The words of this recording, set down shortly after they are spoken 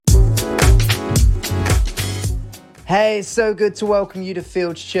Hey, it's so good to welcome you to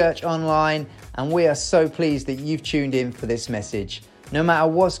Fields Church Online, and we are so pleased that you've tuned in for this message. No matter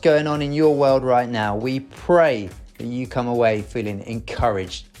what's going on in your world right now, we pray that you come away feeling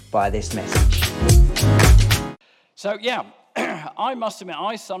encouraged by this message. So I must admit,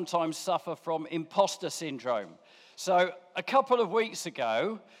 I sometimes suffer from imposter syndrome. So a couple of weeks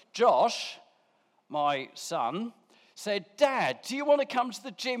ago, Josh, my son, said, "Dad, do you want to come to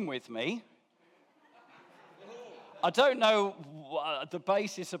the gym with me?" I don't know the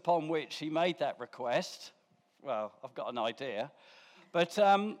basis upon which he made that request. Well, I've got an idea. But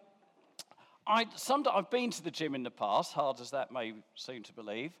I've been to the gym in the past, hard as that may seem to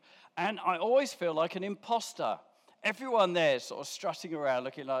believe, and I always feel like an imposter. Everyone there is sort of strutting around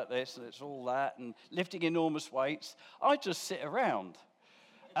looking like this, and it's all that, and lifting enormous weights. I just sit around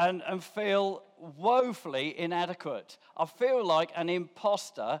and feel woefully inadequate. I feel like an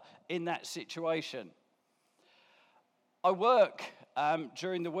imposter in that situation. I work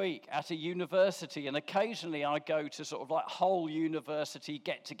during the week at a university, and occasionally I go to sort of like whole university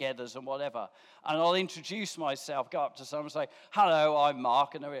get-togethers and whatever, and I'll introduce myself, go up to someone and say, "Hello, I'm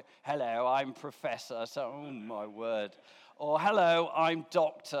Mark," and they'll be, "Hello, I'm Professor," so, oh my word, or "Hello, I'm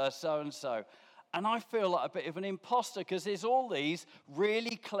Doctor so-and-so," and I feel like a bit of an imposter because there's all these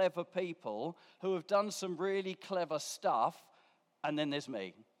really clever people who have done some really clever stuff, and then there's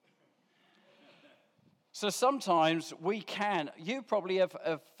me. So sometimes you probably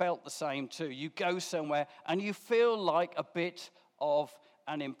have felt the same too. You go somewhere and you feel like a bit of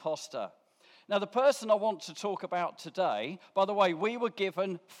an imposter. Now, the person I want to talk about today, by the way, we were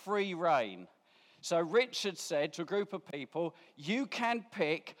given free rein. So Richard said to a group of people, "You can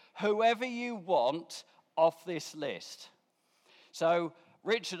pick whoever you want off this list." So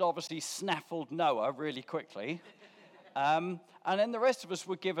Richard obviously snaffled Noah really quickly. And then the rest of us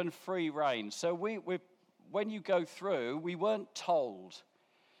were given free rein. So when you go through, we weren't told.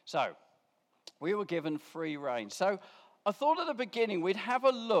 So we were given free rein. So I thought at the beginning we'd have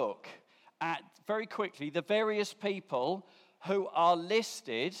a look at, very quickly, the various people who are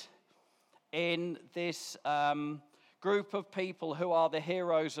listed in this group of people who are the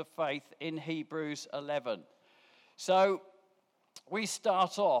heroes of faith in Hebrews 11. So we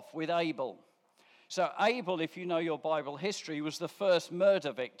start off with Abel. So Abel, if you know your Bible history, was the first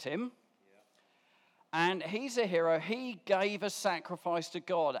murder victim. And he's a hero. He gave a sacrifice to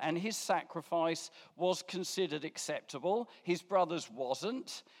God, and his sacrifice was considered acceptable. His brother's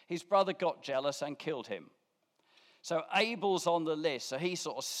wasn't. His brother got jealous and killed him. So Abel's on the list, so he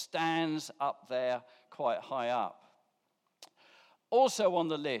sort of stands up there quite high up. Also on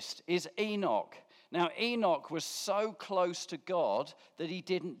the list is Enoch. Now, Enoch was so close to God that he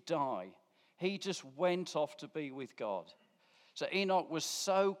didn't die. He just went off to be with God. So Enoch was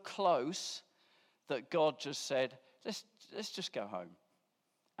so close that God just said, let's just go home.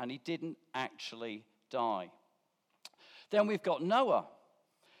 And he didn't actually die. Then we've got Noah.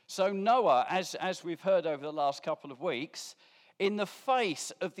 So Noah, as we've heard over the last couple of weeks, in the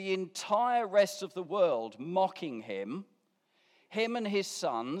face of the entire rest of the world mocking him and his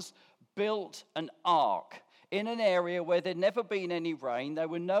sons built an ark in an area where there'd never been any rain. They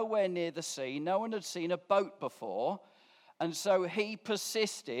were nowhere near the sea. No one had seen a boat before. And so he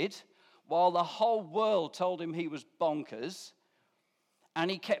persisted while the whole world told him he was bonkers,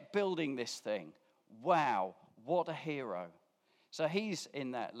 and he kept building this thing. Wow, what a hero. So he's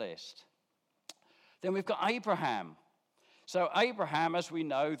in that list. Then we've got Abraham. So Abraham, as we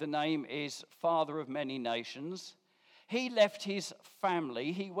know, the name is father of many nations. He left his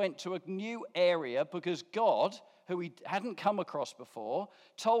family. He went to a new area because God, who he hadn't come across before,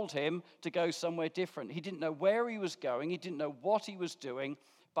 told him to go somewhere different. He didn't know where he was going. He didn't know what he was doing,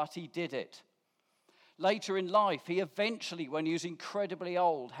 but he did it. Later in life, he eventually, when he was incredibly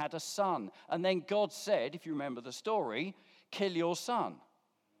old, had a son. And then God said, if you remember the story, "Kill your son."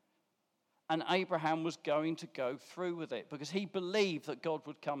 And Abraham was going to go through with it because he believed that God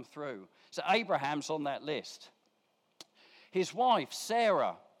would come through. So Abraham's on that list. His wife,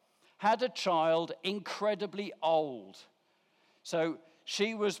 Sarah, had a child incredibly old. So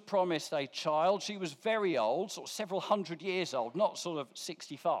she was promised a child. She was very old, sort of several hundred years old, not sort of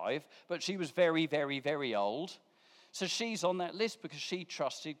 65, but she was very, very, very old. So she's on that list because she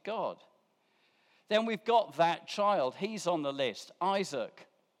trusted God. Then we've got that child. He's on the list, Isaac.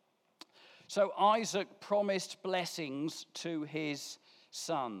 So Isaac promised blessings to his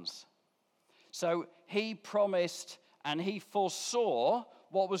sons. So he promised and he foresaw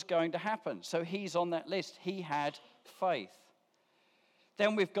what was going to happen. So he's on that list. He had faith.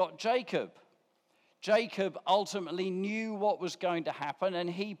 Then we've got Jacob. Jacob ultimately knew what was going to happen, and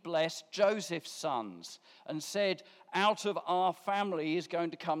he blessed Joseph's sons and said, out of our family is going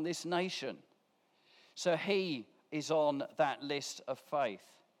to come this nation. So he is on that list of faith.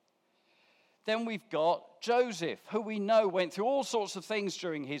 Then we've got Joseph, who we know went through all sorts of things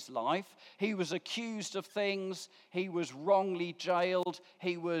during his life. He was accused of things. He was wrongly jailed.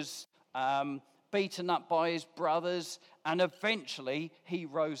 He was beaten up by his brothers. And eventually he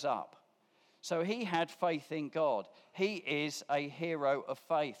rose up. So he had faith in God. He is a hero of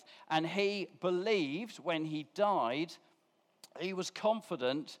faith. And he believed when he died, he was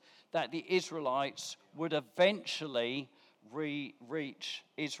confident that the Israelites would eventually reach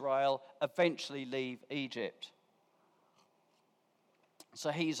Israel, eventually leave Egypt.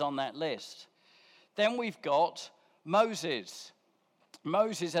 So he's on that list. Then we've got Moses.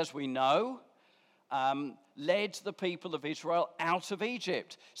 Moses, as we know, led the people of Israel out of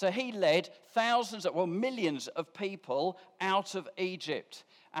Egypt. So he led millions of people out of Egypt.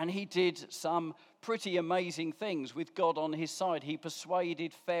 And he did some pretty amazing things with God on his side. He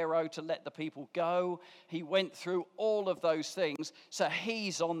persuaded Pharaoh to let the people go. He went through all of those things. So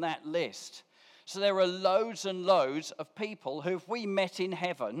he's on that list. So there are loads and loads of people who, if we met in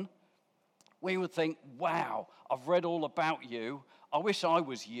heaven, we would think, wow, I've read all about you. I wish I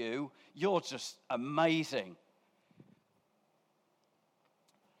was you. You're just amazing.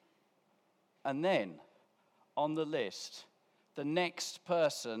 And then on the list, the next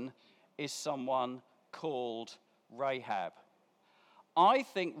person is someone called Rahab. I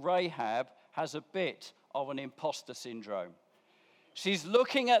think Rahab has a bit of an imposter syndrome. She's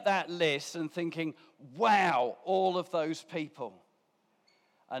looking at that list and thinking, wow, all of those people.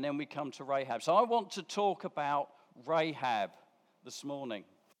 And then we come to Rahab. So I want to talk about Rahab this morning.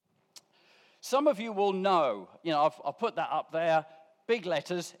 Some of you will know, I've put that up there, big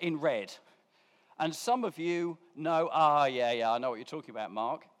letters in red. And some of you know, I know what you're talking about,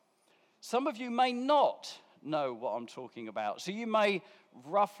 Mark. Some of you may not know what I'm talking about. So you may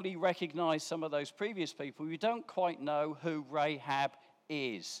roughly recognize some of those previous people. You don't quite know who Rahab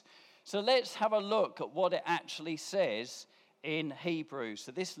is. So let's have a look at what it actually says in Hebrews.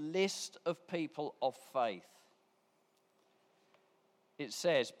 So this list of people of faith. It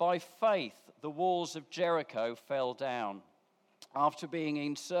says, by faith the walls of Jericho fell down after being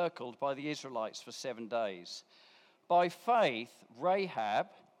encircled by the Israelites for 7 days. By faith, Rahab,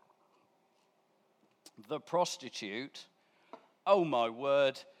 the prostitute, oh my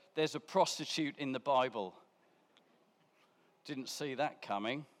word, there's a prostitute in the Bible. Didn't see that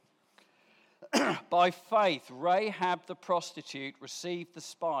coming. By faith, Rahab the prostitute received the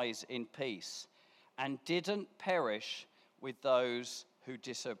spies in peace and didn't perish with those who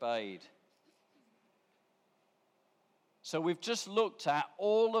disobeyed. So we've just looked at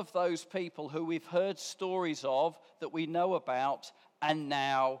all of those people who we've heard stories of, that we know about, and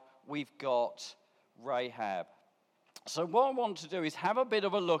now we've got Rahab. So what I want to do is have a bit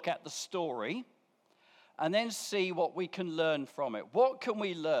of a look at the story and then see what we can learn from it. What can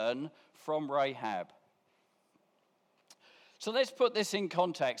we learn from Rahab? So let's put this in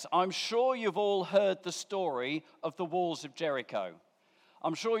context. I'm sure you've all heard the story of the walls of Jericho.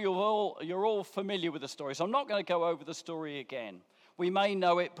 I'm sure you're all familiar with the story, so I'm not going to go over the story again. We may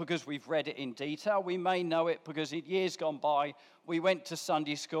know it because we've read it in detail. We may know it because in years gone by, we went to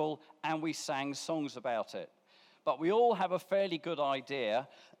Sunday school and we sang songs about it. But we all have a fairly good idea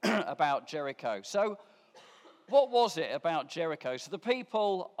about Jericho. So what was it about Jericho? So the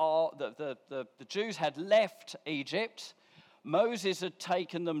people, the Jews had left Egypt. Moses had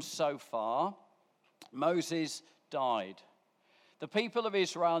taken them so far. Moses died. The people of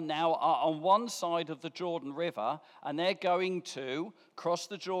Israel now are on one side of the Jordan River, and they're going to cross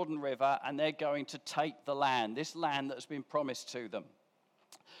the Jordan River, and they're going to take the land, this land that has been promised to them.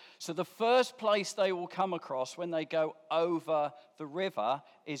 So the first place they will come across when they go over the river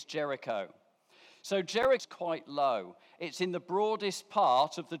is Jericho. So Jericho's quite low. It's in the broadest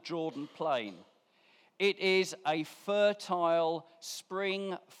part of the Jordan plain. It is a fertile,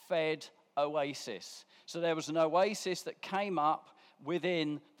 spring-fed oasis. So there was an oasis that came up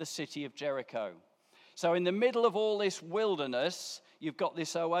within the city of Jericho. So in the middle of all this wilderness, you've got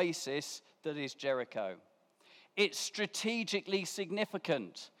this oasis that is Jericho. It's strategically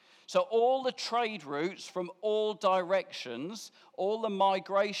significant. So all the trade routes from all directions, all the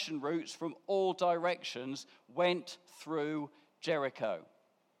migration routes from all directions went through Jericho.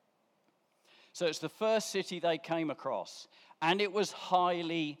 So it's the first city they came across, and it was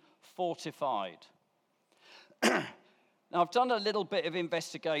highly fortified. Now, I've done a little bit of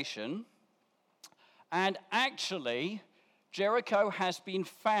investigation, and actually, Jericho has been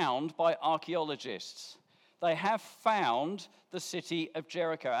found by archaeologists. They have found the city of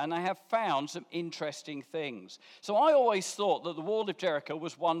Jericho, and they have found some interesting things. So I always thought that the wall of Jericho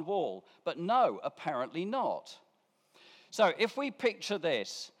was one wall, but no, apparently not. So if we picture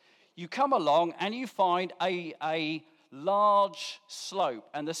this, you come along and you find a large slope,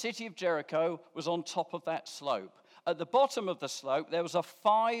 and the city of Jericho was on top of that slope. At the bottom of the slope, there was a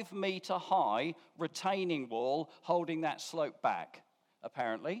 5-meter high retaining wall holding that slope back,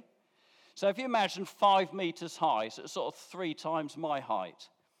 apparently. So if you imagine 5 meters high, so it's sort of 3 times my height.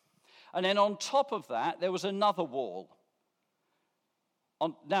 And then on top of that, there was another wall.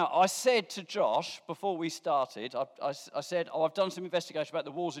 Now, I said to Josh before we started, I said, I've done some investigation about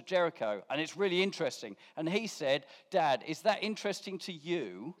the walls of Jericho, and it's really interesting. And he said, Dad, is that interesting to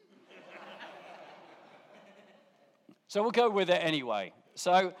you? So we'll go with it anyway.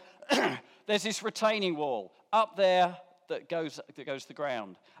 So there's this retaining wall up there that goes to the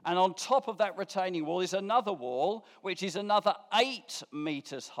ground. And on top of that retaining wall is another wall, which is another 8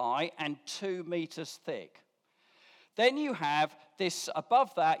 meters high and 2 meters thick. Then you have this,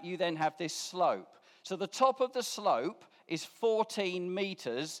 above that, you then have this slope. So the top of the slope is 14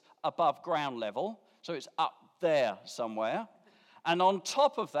 meters above ground level. So it's up there somewhere. And on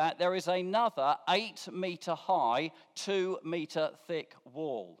top of that, there is another 8-meter high, 2-meter thick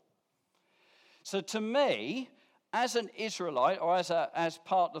wall. So to me, as an Israelite, or as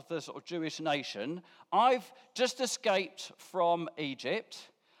part of the sort of Jewish nation, I've just escaped from Egypt.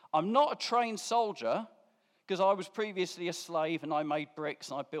 I'm not a trained soldier, because I was previously a slave and I made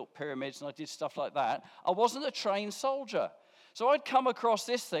bricks and I built pyramids and I did stuff like that. I wasn't a trained soldier. So I'd come across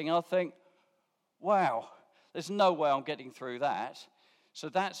this thing and I'd think, wow, there's no way I'm getting through that. So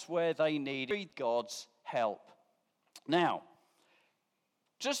that's where they needed God's help. Now,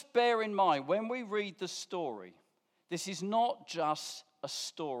 just bear in mind, when we read the story, this is not just a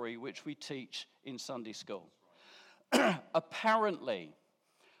story which we teach in Sunday school. Apparently,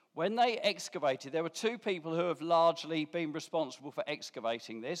 when they excavated, there were 2 people who have largely been responsible for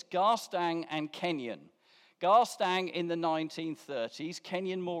excavating this, Garstang and Kenyon. Garstang in the 1930s,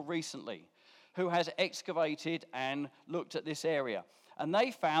 Kenyon more recently, who has excavated and looked at this area. And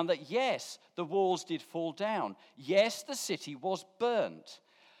they found that, yes, the walls did fall down. Yes, the city was burnt.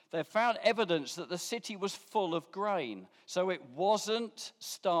 They found evidence that the city was full of grain. So it wasn't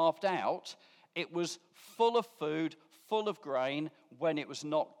starved out. It was full of food, full of grain when it was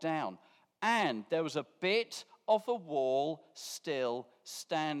knocked down. And there was a bit of the wall still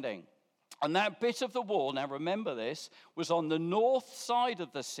standing. And that bit of the wall, now remember this, was on the north side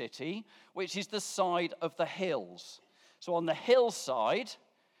of the city, which is the side of the hills. So on the hillside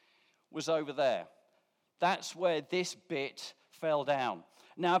was over there. That's where this bit fell down.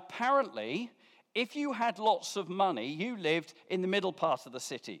 Now apparently, if you had lots of money, you lived in the middle part of the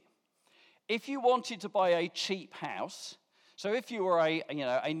city. If you wanted to buy a cheap house, so if you were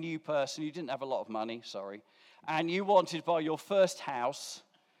a new person, you didn't have a lot of money, and you wanted to buy your first house,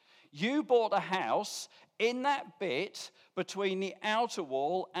 you bought a house in that bit between the outer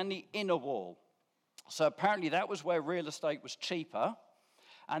wall and the inner wall. So apparently that was where real estate was cheaper,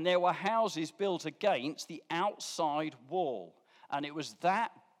 and there were houses built against the outside wall. And it was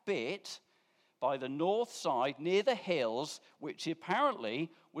that bit by the north side near the hills which apparently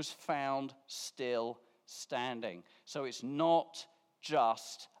was found still standing. So it's not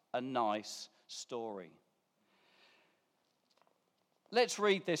just a nice story. Let's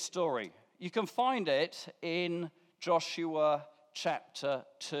read this story. You can find it in Joshua chapter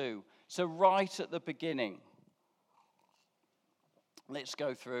 2. So right at the beginning. Let's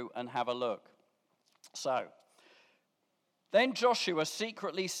go through and have a look. So, then Joshua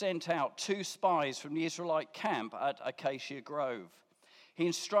secretly sent out 2 spies from the Israelite camp at Acacia Grove. He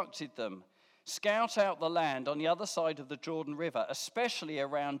instructed them, scout out the land on the other side of the Jordan River, especially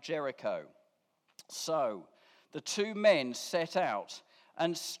around Jericho. So the 2 men set out,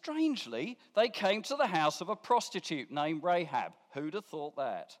 and strangely, they came to the house of a prostitute named Rahab. Who'd have thought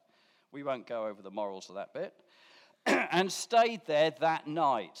that? We won't go over the morals of that bit. And stayed there that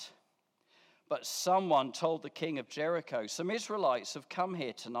night. But someone told the king of Jericho, some Israelites have come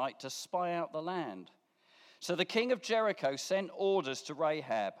here tonight to spy out the land. So the king of Jericho sent orders to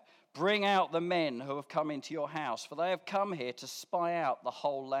Rahab, bring out the men who have come into your house, for they have come here to spy out the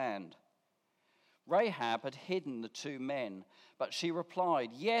whole land. Rahab had hidden the 2 men, but she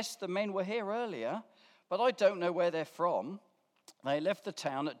replied, yes, the men were here earlier, but I don't know where they're from. They left the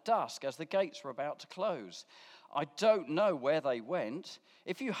town at dusk as the gates were about to close. I don't know where they went.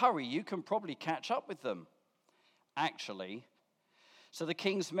 If you hurry, you can probably catch up with them. Actually, So the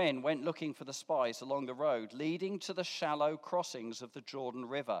king's men went looking for the spies along the road leading to the shallow crossings of the Jordan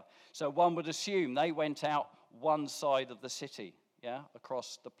River. So one would assume they went out one side of the city,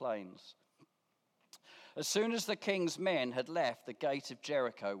 across the plains. As soon as the king's men had left, the gate of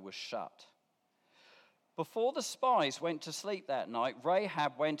Jericho was shut. Before the spies went to sleep that night,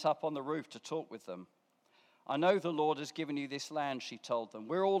 Rahab went up on the roof to talk with them. "I know the Lord has given you this land," she told them.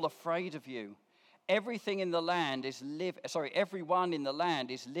 "We're all afraid of you. Everyone in the land is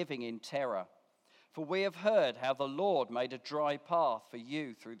living in terror. For we have heard how the Lord made a dry path for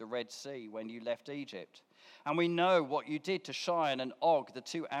you through the Red Sea when you left Egypt. And we know what you did to Sihon and Og, the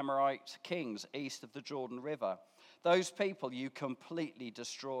two Amorite kings east of the Jordan River. Those people you completely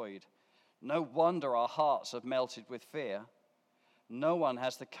destroyed. No wonder our hearts have melted with fear. No one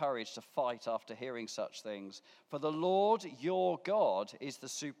has the courage to fight after hearing such things. For the Lord your God is the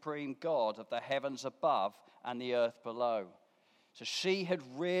supreme God of the heavens above and the earth below." So she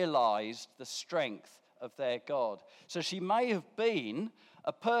had realized the strength of their God. So she may have been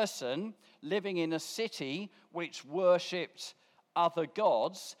a person living in a city which worshipped other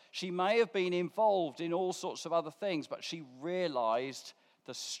gods. She may have been involved in all sorts of other things, but she realized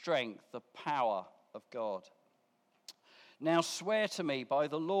the strength, the power of God. "Now swear to me by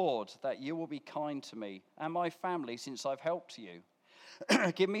the Lord that you will be kind to me and my family since I've helped you.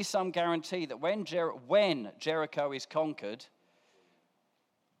 Give me some guarantee that when Jericho is conquered,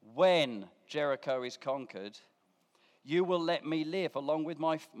 you will let me live along with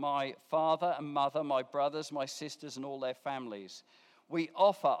my father and mother, my brothers, my sisters, and all their families. We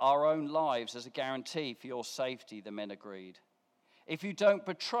offer our own lives as a guarantee for your safety," the men agreed. "If you don't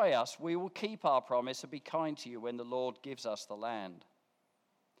betray us, we will keep our promise and be kind to you when the Lord gives us the land."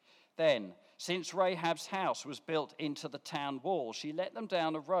 Then, since Rahab's house was built into the town wall, she let them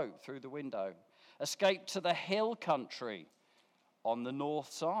down a rope through the window. "Escape to the hill country on the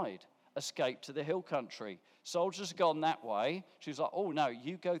north side. Escape to the hill country. Soldiers have gone that way." She was like, "Oh, no,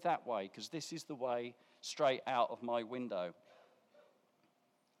 you go that way because this is the way straight out of my window."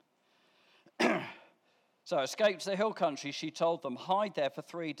 So, escape to the hill country, she told them. "Hide there for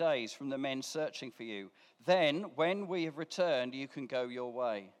 3 days from the men searching for you. Then, when we have returned, you can go your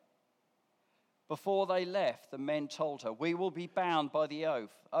way." Before they left, the men told her, "We will be bound by the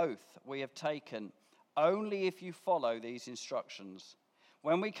oath we have taken, only if you follow these instructions.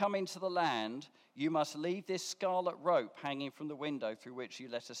 When we come into the land, you must leave this scarlet rope hanging from the window through which you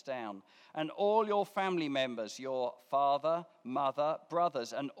let us down. And all your family members, your father, mother,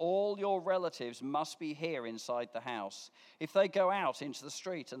 brothers, and all your relatives must be here inside the house. If they go out into the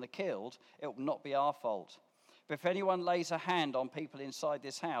street and are killed, it will not be our fault. But if anyone lays a hand on people inside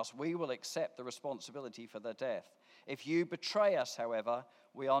this house, we will accept the responsibility for their death. If you betray us, however,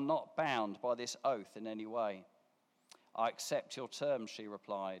 we are not bound by this oath in any way." "I accept your terms," she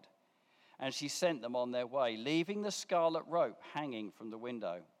replied. And she sent them on their way, leaving the scarlet rope hanging from the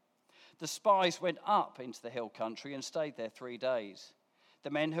window. The spies went up into the hill country and stayed there 3 days. The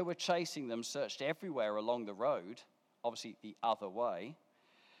men who were chasing them searched everywhere along the road, obviously the other way,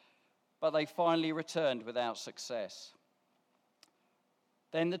 but they finally returned without success.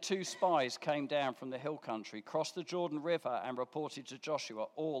 Then the 2 spies came down from the hill country, crossed the Jordan River, and reported to Joshua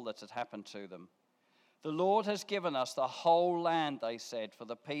all that had happened to them. "The Lord has given us the whole land," they said, "for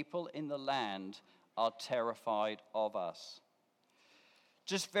the people in the land are terrified of us."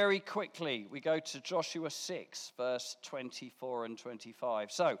 Just very quickly, we go to Joshua 6, verse 24 and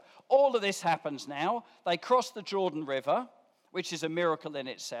 25. So all of this happens now. They cross the Jordan River, which is a miracle in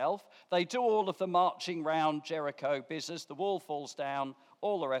itself. They do all of the marching round Jericho business. The wall falls down,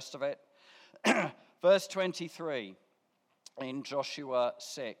 all the rest of it. Verse 23 in Joshua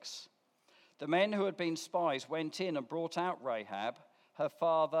 6. The men who had been spies went in and brought out Rahab, her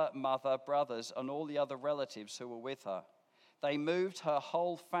father, mother, brothers, and all the other relatives who were with her. They moved her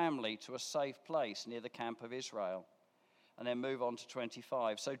whole family to a safe place near the camp of Israel. And then move on to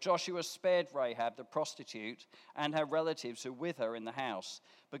 25. So Joshua spared Rahab, the prostitute, and her relatives who were with her in the house,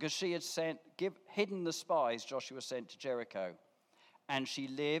 because she had hidden the spies Joshua sent to Jericho. And she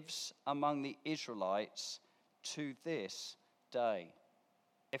lives among the Israelites to this day.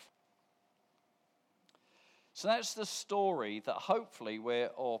 So that's the story that hopefully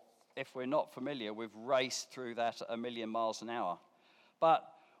if we're not familiar, we've raced through that at 1,000,000 miles an hour. But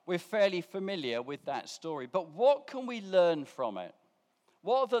we're fairly familiar with that story. But what can we learn from it?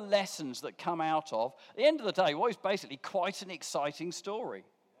 What are the lessons that come out of? At the end of the day, what is basically quite an exciting story.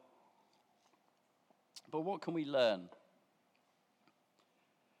 But what can we learn?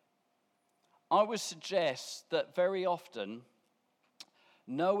 I would suggest that very often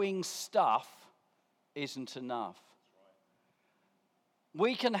knowing stuff isn't enough.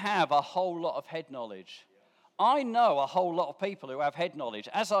 We can have a whole lot of head knowledge. I know a whole lot of people who have head knowledge.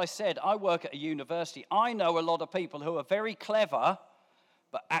 As I said, I work at a university. I know a lot of people who are very clever,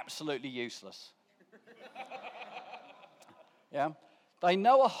 but absolutely useless. Yeah? They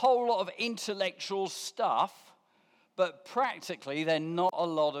know a whole lot of intellectual stuff, but practically they're not a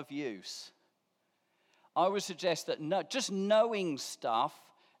lot of use. I would suggest that just knowing stuff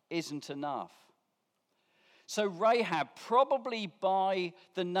isn't enough. So Rahab, probably by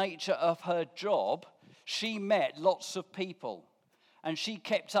the nature of her job, she met lots of people and she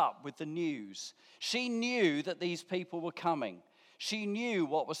kept up with the news. She knew that these people were coming. She knew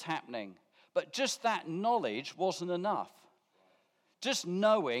what was happening. But just that knowledge wasn't enough. Just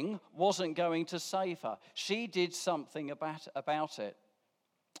knowing wasn't going to save her. She did something about it.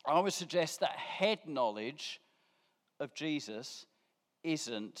 I would suggest that head knowledge of Jesus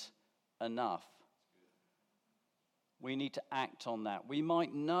isn't enough. We need to act on that. We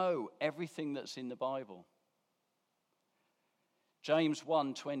might know everything that's in the Bible. James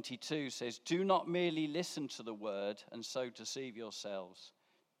 1:22 says, "Do not merely listen to the word and so deceive yourselves.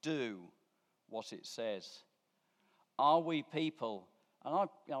 Do what it says." Are we people, and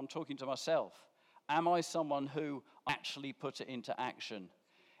I'm talking to myself, am I someone who actually put it into action?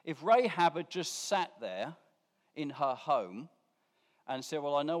 If Rahab had just sat there in her home and said,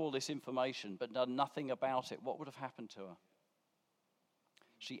 well, I know all this information, but done nothing about it, what would have happened to her?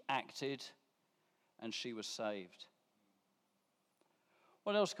 She acted and she was saved.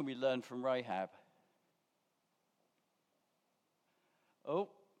 What else can we learn from Rahab?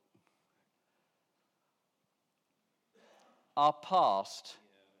 Our past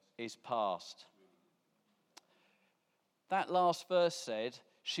is past. That last verse said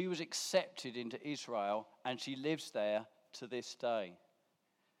she was accepted into Israel and she lives there to this day.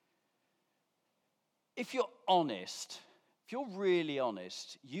 If you're honest, if you're really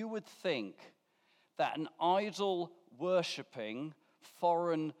honest, you would think that an idol-worshipping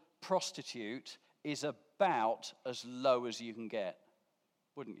foreign prostitute is about as low as you can get,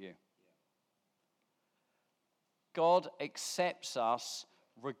 wouldn't you? God accepts us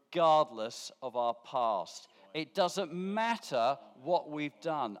regardless of our past. It doesn't matter what we've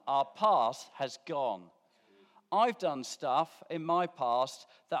done. Our past has gone. I've done stuff in my past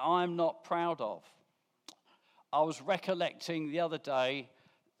that I'm not proud of. I was recollecting the other day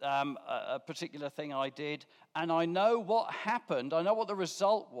a particular thing I did, and I know what happened. I know what the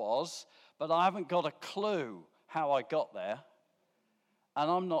result was, but I haven't got a clue how I got there, and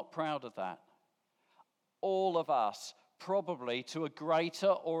I'm not proud of that. All of us, probably to a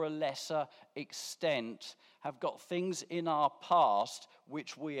greater or a lesser extent, have got things in our past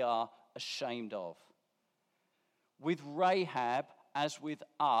which we are ashamed of. With Rahab, as with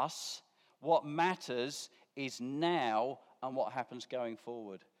us, what matters is now and what happens going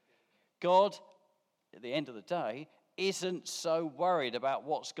forward. God, at the end of the day, isn't so worried about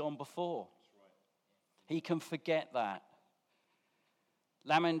what's gone before. He can forget that.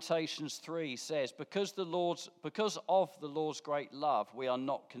 Lamentations 3 says, because of the Lord's great love, we are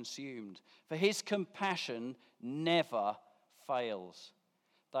not consumed. For his compassion never fails.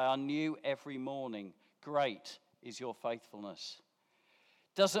 They are new every morning. Great is your faithfulness.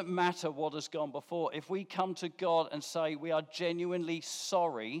 Doesn't matter what has gone before. If we come to God and say we are genuinely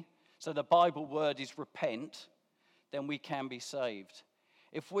sorry, so the Bible word is repent, then we can be saved.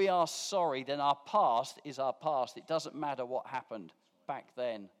 If we are sorry, then our past is our past. It doesn't matter what happened back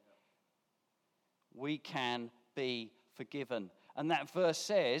then. We can be forgiven. And that verse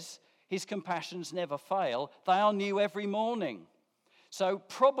says, his compassions never fail. They are new every morning. So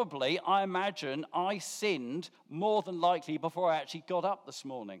probably, I imagine, I sinned more than likely before I actually got up this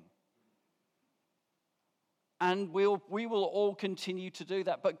morning. And we will all continue to do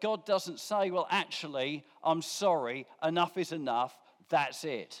that. But God doesn't say, well, actually, I'm sorry, enough is enough, that's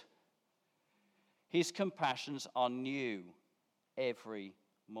it. His compassions are new every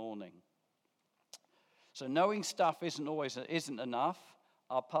morning. So knowing stuff isn't enough.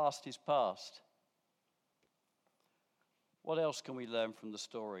 Our past is past. What else can we learn from the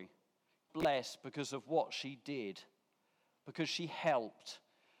story? Blessed because of what she did, because she helped,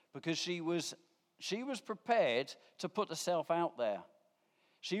 because she was prepared to put herself out there.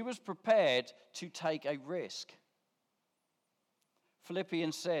 She was prepared to take a risk.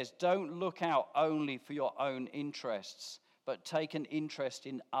 Philippians says, don't look out only for your own interests, but take an interest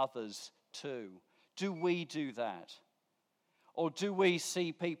in others too. Do we do that? Or do we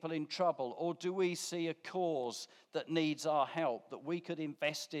see people in trouble? Or do we see a cause that needs our help, that we could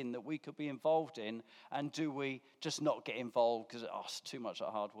invest in, that we could be involved in? And do we just not get involved because it's too much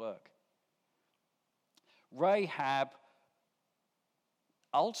hard work? Rahab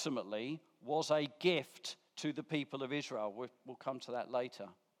ultimately was a gift to the people of Israel. We'll come to that later.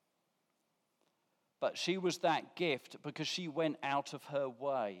 But she was that gift because she went out of her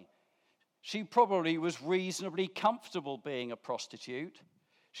way. She probably was reasonably comfortable being a prostitute.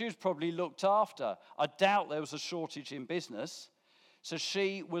 She was probably looked after. I doubt there was a shortage in business. So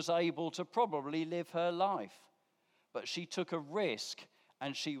she was able to probably live her life. But she took a risk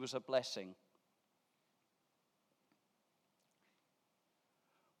and she was a blessing.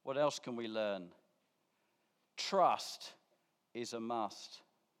 What else can we learn? Trust is a must.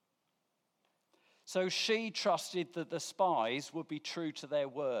 So she trusted that the spies would be true to their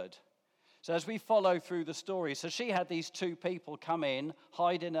word. So as we follow through the story, so she had these two people come in,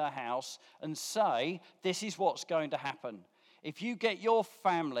 hide in her house, and say, this is what's going to happen. If you get your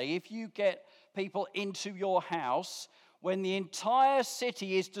family, if you get people into your house, when the entire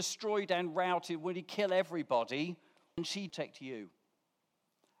city is destroyed and routed, when you kill everybody, and she protect you.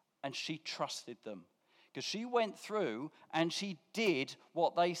 And she trusted them. Because she went through and she did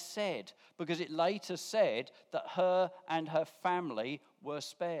what they said. Because it later said that her and her family were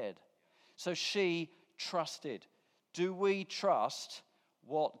spared. So she trusted. Do we trust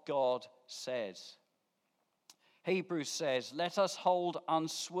what God says? Hebrews says, let us hold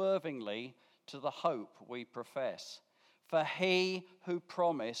unswervingly to the hope we profess. For he who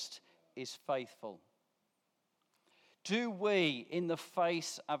promised is faithful. Do we, in the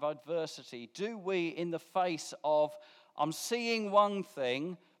face of adversity, do we, in the face of, I'm seeing one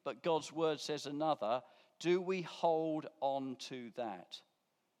thing, but God's word says another, do we hold on to that?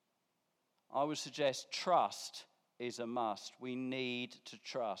 I would suggest trust is a must. We need to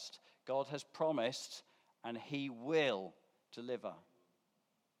trust. God has promised, and he will deliver.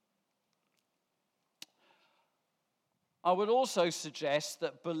 I would also suggest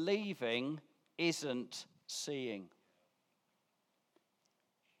that believing isn't seeing.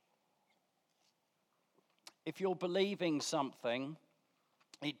 If you're believing something,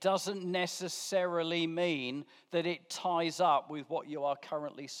 it doesn't necessarily mean that it ties up with what you are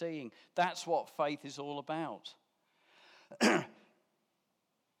currently seeing. That's what faith is all about.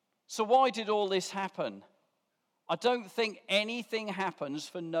 So why did all this happen? I don't think anything happens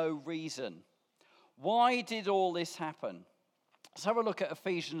for no reason. Why did all this happen? Let's have a look at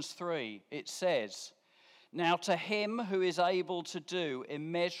Ephesians 3. It says, now to him who is able to do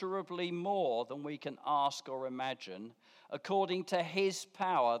immeasurably more than we can ask or imagine, according to his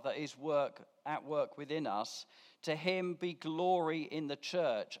power that is at work within us, to him be glory in the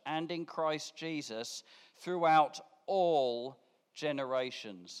church and in Christ Jesus throughout all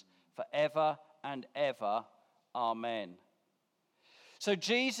generations, forever and ever. Amen. So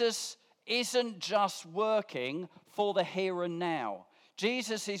Jesus isn't just working for the here and now.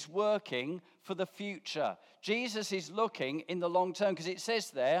 Jesus is working for the future. Jesus is looking in the long term, because it says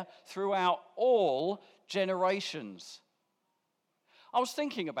there, throughout all generations. I was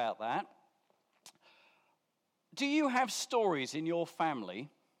thinking about that. Do you have stories in your family?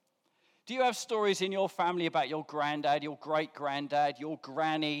 Do you have stories in your family about your granddad, your great-granddad, your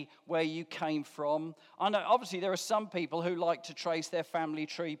granny, where you came from? I know, obviously, there are some people who like to trace their family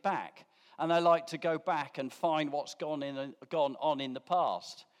tree back, and they like to go back and find what's gone on in the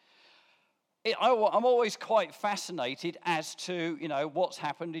past. I'm always quite fascinated as to, what's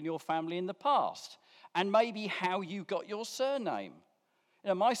happened in your family in the past, and maybe how you got your surname.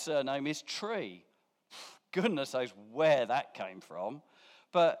 My surname is Tree. Goodness knows where that came from.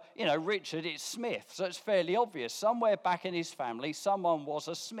 But, Richard, it's Smith, so it's fairly obvious. Somewhere back in his family, someone was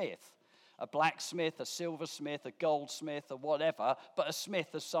a smith. A blacksmith, a silversmith, a goldsmith, or whatever, but a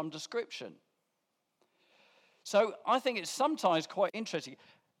smith of some description. So I think it's sometimes quite interesting.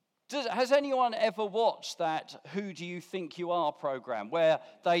 Has anyone ever watched that Who Do You Think You Are program, where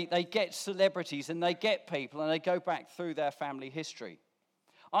they get celebrities and they get people and they go back through their family history?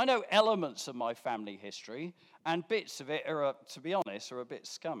 I know elements of my family history, and bits of it are, to be honest, are a bit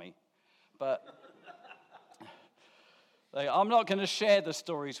scummy. But I'm not going to share the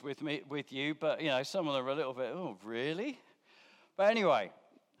stories with you, but, some of them are a little bit, oh, really? But anyway,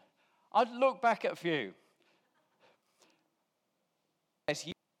 I'd look back at a few.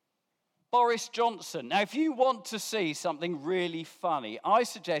 Boris Johnson. Now, if you want to see something really funny, I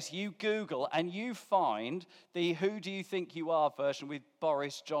suggest you Google and you find the Who Do You Think You Are version with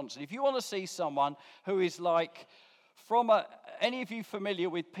Boris Johnson. If you want to see someone who is like, any of you familiar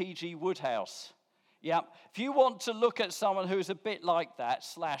with P.G. Wodehouse? Yeah, if you want to look at someone who's a bit like that,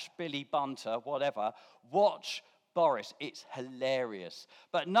 / Billy Bunter, whatever, watch Boris. It's hilarious.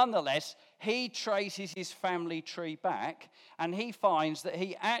 But nonetheless, he traces his family tree back, and he finds that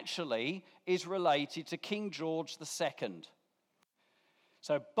he actually is related to King George II.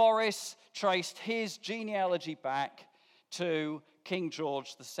 So Boris traced his genealogy back to King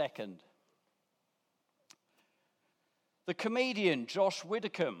George II. The comedian Josh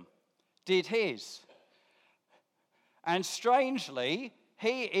Widdicombe did his. And strangely,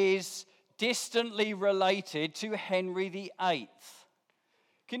 he is distantly related to Henry VIII.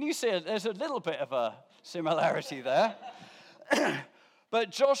 Can you see it? There's a little bit of a similarity there.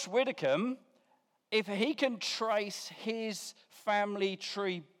 But Josh Widdicombe, if he can trace his family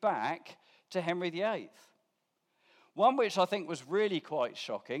tree back to Henry VIII, one which I think was really quite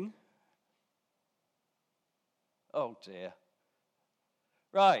shocking. Oh dear.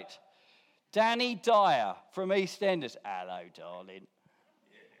 Right. Danny Dyer from EastEnders. Hello, darling.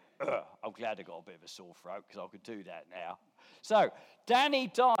 I'm glad I got a bit of a sore throat because I could do that now. So, Danny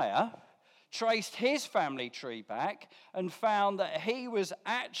Dyer traced his family tree back and found that he was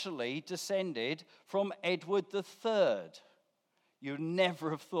actually descended from Edward III. You'd never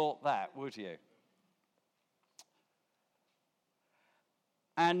have thought that, would you?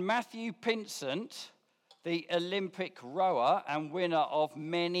 And Matthew Pinsent, the Olympic rower and winner of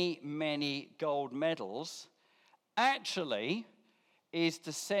many, many gold medals, actually is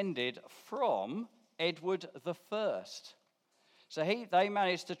descended from Edward I. So they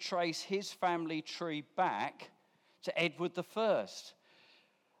managed to trace his family tree back to Edward I.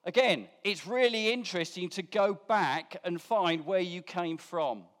 Again, it's really interesting to go back and find where you came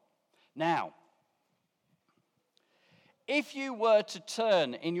from. Now, if you were to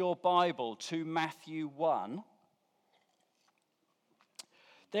turn in your Bible to Matthew 1,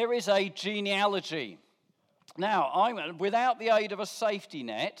 there is a genealogy. Now, without the aid of a safety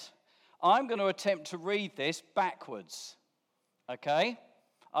net, I'm going to attempt to read this backwards. Okay?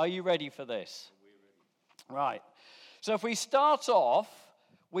 Are you ready for this? Right. So if we start off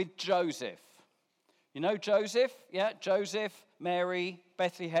with Joseph. You know Joseph? Yeah, Joseph, Mary,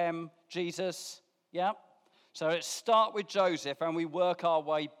 Bethlehem, Jesus. Yeah? So let's start with Joseph and we work our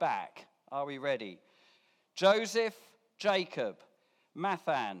way back. Are we ready? Joseph, Jacob,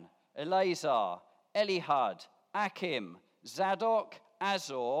 Mathan, Eleazar, Elihud, Achim, Zadok,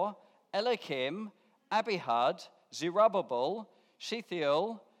 Azor, Eliakim, Abihud, Zerubbabel,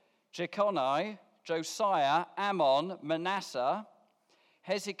 Shealtiel, Jeconiah, Josiah, Ammon, Manasseh,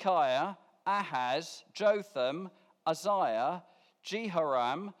 Hezekiah, Ahaz, Jotham, Uzziah,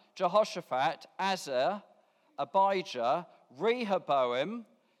 Jehoram, Jehoshaphat, Asa, Abijah, Rehoboam,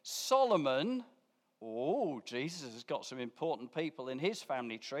 Solomon. Oh, Jesus has got some important people in his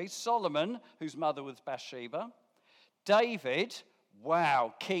family tree. Solomon, whose mother was Bathsheba. David,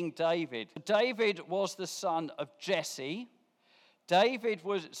 wow, King David. David was the son of Jesse.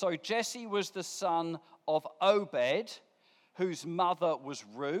 Jesse was the son of Obed, whose mother was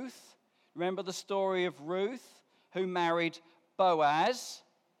Ruth. Remember the story of Ruth, who married Boaz,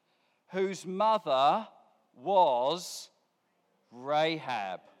 whose mother was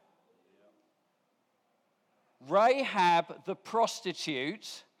Rahab. Rahab, the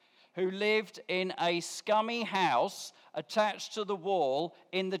prostitute, who lived in a scummy house attached to the wall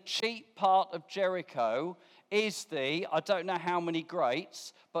in the cheap part of Jericho, is I don't know how many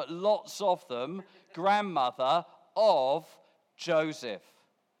greats, but lots of them, grandmother of Joseph,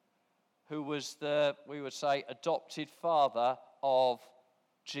 who was we would say, adopted father of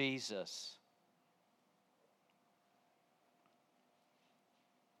Jesus.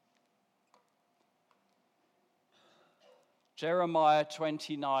 Jeremiah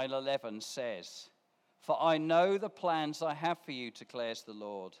 29:11 says, "For I know the plans I have for you, declares the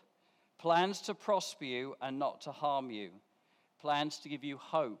Lord, plans to prosper you and not to harm you, plans to give you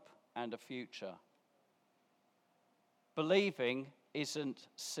hope and a future." Believing isn't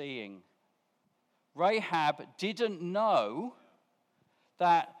seeing. Rahab didn't know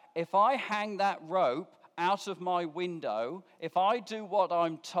that if I hang that rope out of my window, if I do what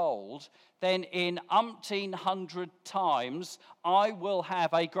I'm told, then in umpteen hundred times, I will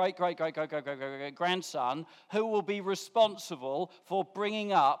have a great grandson who will be responsible for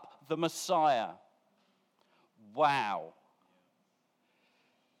bringing up the Messiah. Wow.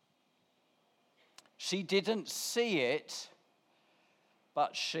 She didn't see it,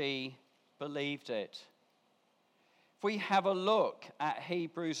 but she believed it. If we have a look at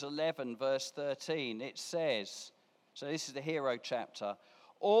Hebrews 11, verse 13, it says, so this is the hero chapter,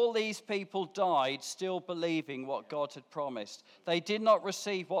 all these people died still believing what God had promised. They did not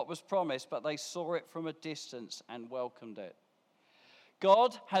receive what was promised, but they saw it from a distance and welcomed it.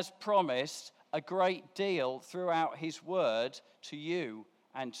 God has promised a great deal throughout his word to you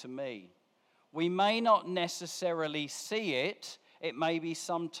and to me. We may not necessarily see it. It may be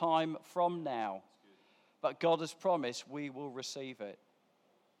some time from now. But God has promised we will receive it.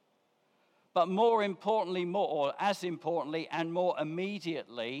 But more importantly, or as importantly and more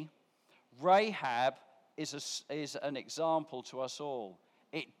immediately, Rahab is an example to us all.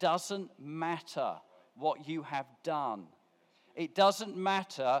 It doesn't matter what you have done. It doesn't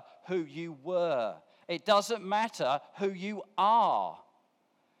matter who you were. It doesn't matter who you are.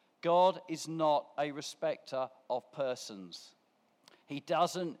 God is not a respecter of persons. He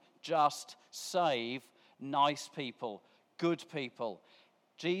doesn't just save nice people, good people.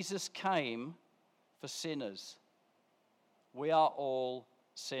 Jesus came for sinners. We are all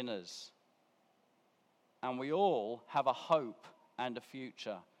sinners. And we all have a hope and a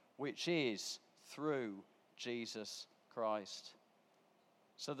future, which is through Jesus Christ.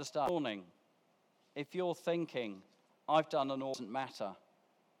 So this morning, if you're thinking, I've done an awesome matter,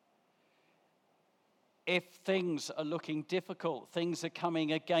 if things are looking difficult, things are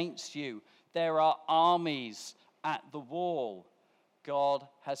coming against you, there are armies at the wall, God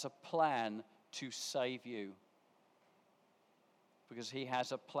has a plan to save you. Because he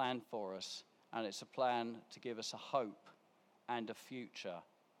has a plan for us, and it's a plan to give us a hope and a future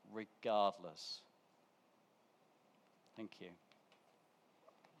regardless. Thank you.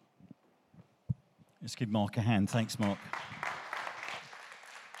 Let's give Mark a hand. Thanks, Mark.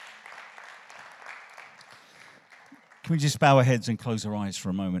 Can we just bow our heads and close our eyes for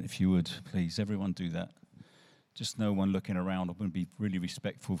a moment, if you would, please? Everyone do that. Just no one looking around. I'm going to be really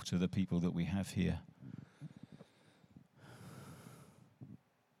respectful to the people that we have here.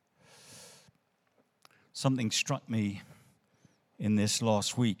 Something struck me in this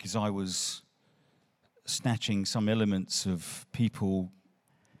last week as I was snatching some elements of people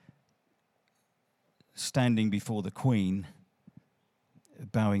standing before the Queen,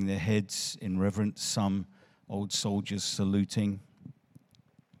 bowing their heads in reverence, some old soldiers saluting.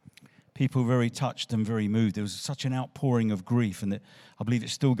 People very touched and very moved. There was such an outpouring of grief, and I believe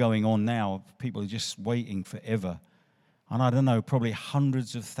it's still going on now. People are just waiting forever. And I don't know, probably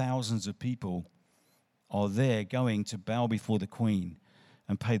hundreds of thousands of people are there going to bow before the Queen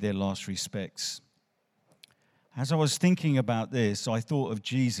and pay their last respects. As I was thinking about this, I thought of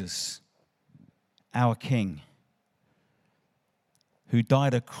Jesus, our King, who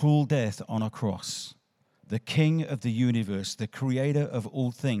died a cruel death on a cross. The King of the universe, the creator of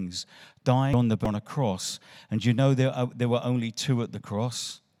all things, died on a cross. And you know there were only two at the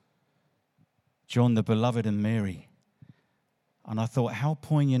cross? John the Beloved and Mary. And I thought, how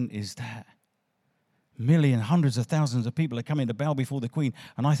poignant is that? Hundreds of thousands of people are coming to bow before the Queen.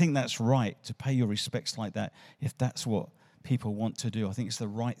 And I think that's right, to pay your respects like that, if that's what people want to do. I think it's the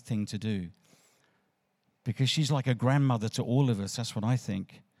right thing to do. Because she's like a grandmother to all of us, that's what I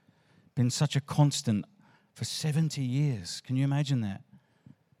think. Been such a constant for 70 years. Can you imagine that?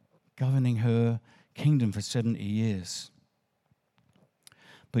 Governing her kingdom for 70 years.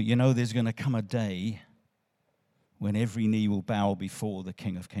 But you know, there's going to come a day when every knee will bow before the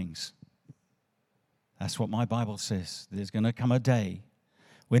King of Kings. That's what my Bible says. There's going to come a day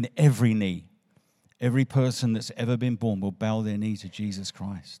when every knee, every person that's ever been born will bow their knee to Jesus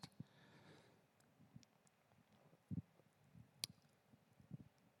Christ.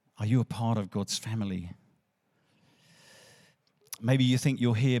 Are you a part of God's family? Maybe you think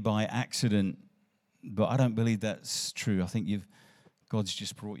you're here by accident, but I don't believe that's true. I think God's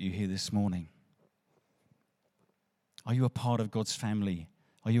just brought you here this morning. Are you a part of God's family?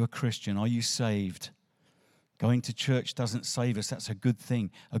 Are you a Christian? Are you saved? Going to church doesn't save us. That's a good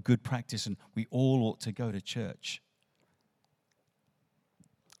thing, a good practice, and we all ought to go to church.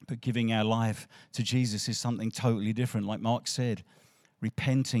 But giving our life to Jesus is something totally different. Like Mark said,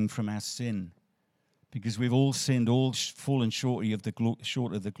 repenting from our sin, because we've all sinned, all fallen short of the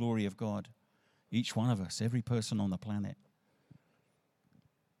glory of God. Each one of us, every person on the planet.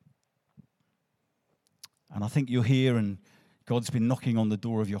 And I think you're here and God's been knocking on the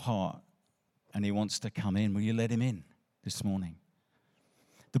door of your heart and he wants to come in. Will you let him in this morning?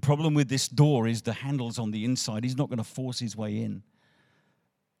 The problem with this door is the handle's on the inside. He's not going to force his way in.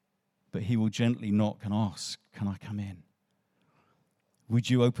 But he will gently knock and ask, can I come in? Would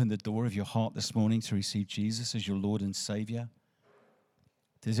you open the door of your heart this morning to receive Jesus as your Lord and Savior?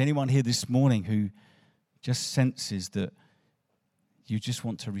 If there's anyone here this morning who just senses that you just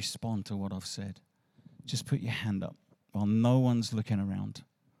want to respond to what I've said, just put your hand up while no one's looking around.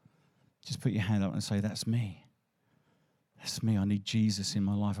 Just put your hand up and say, that's me. That's me. I need Jesus in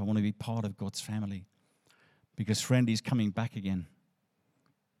my life. I want to be part of God's family. Because, friend, he's coming back again.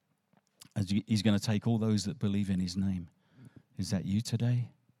 As he's going to take all those that believe in his name. Is that you today?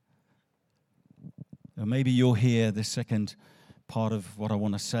 Or maybe you're here. The second part of what I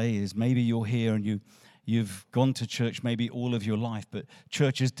want to say is maybe you're here and You've gone to church maybe all of your life, but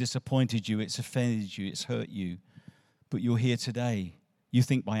church has disappointed you, it's offended you, it's hurt you. But you're here today. You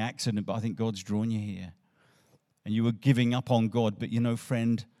think by accident, but I think God's drawn you here. And you were giving up on God, but you know,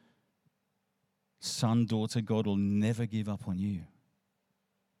 friend, son, daughter, God will never give up on you.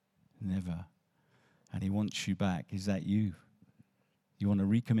 Never. And he wants you back. Is that you? You want to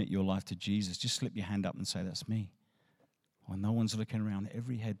recommit your life to Jesus? Just slip your hand up and say, that's me. Well, no one's looking around,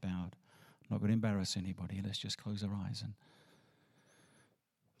 every head bowed. I'm not going to embarrass anybody. Let's just close our eyes and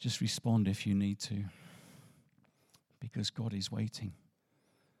just respond if you need to. Because God is waiting.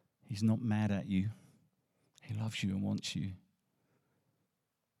 He's not mad at you. He loves you and wants you.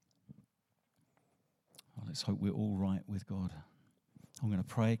 Well, let's hope we're all right with God. I'm going to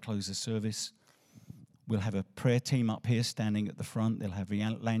pray, close the service. We'll have a prayer team up here standing at the front. They'll have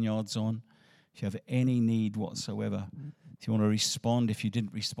lanyards on. If you have any need whatsoever, if you want to respond, if you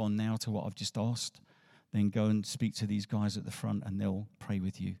didn't respond now to what I've just asked, then go and speak to these guys at the front and they'll pray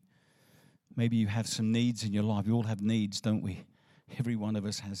with you. Maybe you have some needs in your life. We all have needs, don't we? Every one of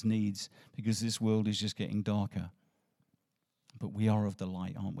us has needs because this world is just getting darker. But we are of the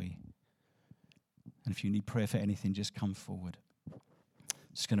light, aren't we? And if you need prayer for anything, just come forward.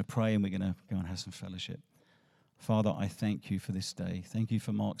 Just going to pray and we're going to go and have some fellowship. Father, I thank you for this day. Thank you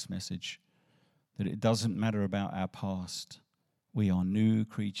for Mark's message that it doesn't matter about our past. We are new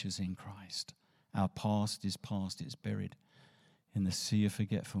creatures in Christ. Our past is past. It's buried in the sea of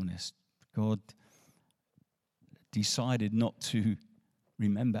forgetfulness. God decided not to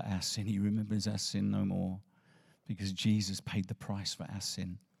remember our sin. He remembers our sin no more because Jesus paid the price for our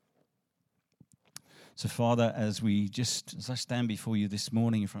sin. So, Father, as I stand before you this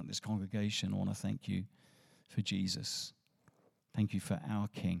morning in front of this congregation, I want to thank you for Jesus. Thank you for our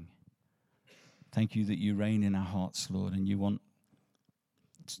King. Thank you that you reign in our hearts, Lord, and you want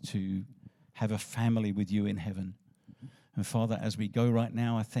to have a family with you in heaven. And Father, as we go right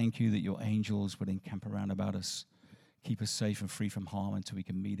now, I thank you that your angels would encamp around about us, keep us safe and free from harm until we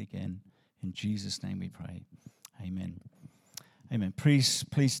can meet again. In Jesus' name we pray. Amen. Amen. Please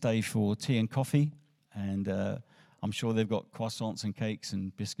stay for tea and coffee. And I'm sure they've got croissants and cakes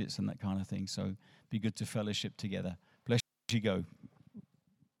and biscuits and that kind of thing. So be good to fellowship together. Bless you. Go.